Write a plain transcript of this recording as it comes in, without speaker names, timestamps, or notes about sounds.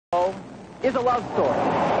is a love story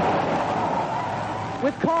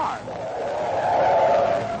with cars.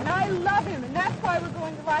 And I love him, and that's why we're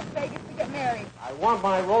going to Las Vegas to get married. I want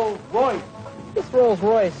my Rolls-Royce. This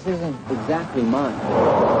Rolls-Royce isn't exactly mine.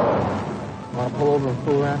 Want to pull over and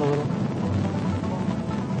fool around a little?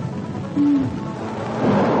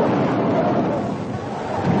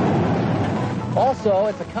 Also,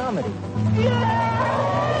 it's a comedy.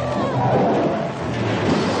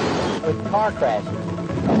 With car crashes.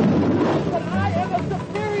 But I am a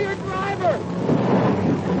superior driver.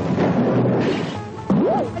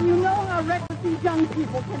 And you know how reckless these young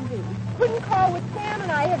people can be. Couldn't call what Sam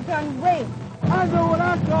and I have done great. I know what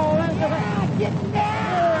I call it. Yeah, get there!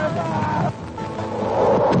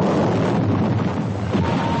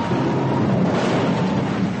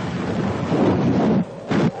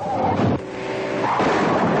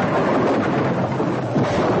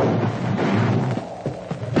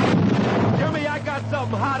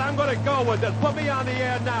 Something hot, I'm gonna go with this. Put me on the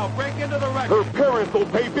air now. Break into the record. Her parents will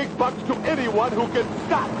pay big bucks to anyone who can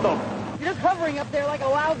stop them. You're just hovering up there like a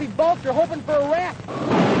lousy vulture hoping for a wreck.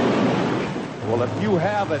 Well, if you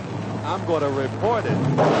have it, I'm gonna report it.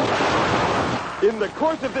 In the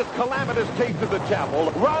course of this calamitous chase to the chapel,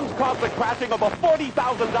 Ron's caused the crashing of a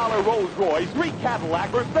 $40,000 Rolls-Royce, 3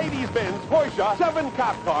 Cadillac, Mercedes-Benz, Porsche, 7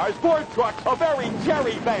 cop cars, 4 trucks, a very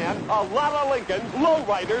Jerry van, a lot of Lincolns,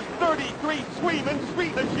 lowriders, 33 screaming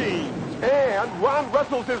street machines. And Ron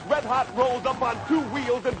wrestles his red-hot Rolls up on 2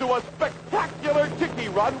 wheels and do a spectacular chicky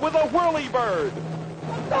run with a whirly-bird.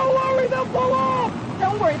 Don't worry, they'll pull off!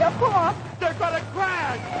 Don't worry, they'll pull off. They're gonna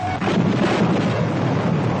crash!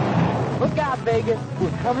 Look out, Vegas.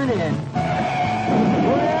 We're coming in.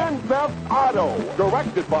 Grand Theft Auto,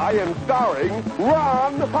 directed by and starring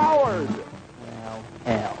Ron Howard. Well,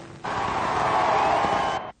 hell.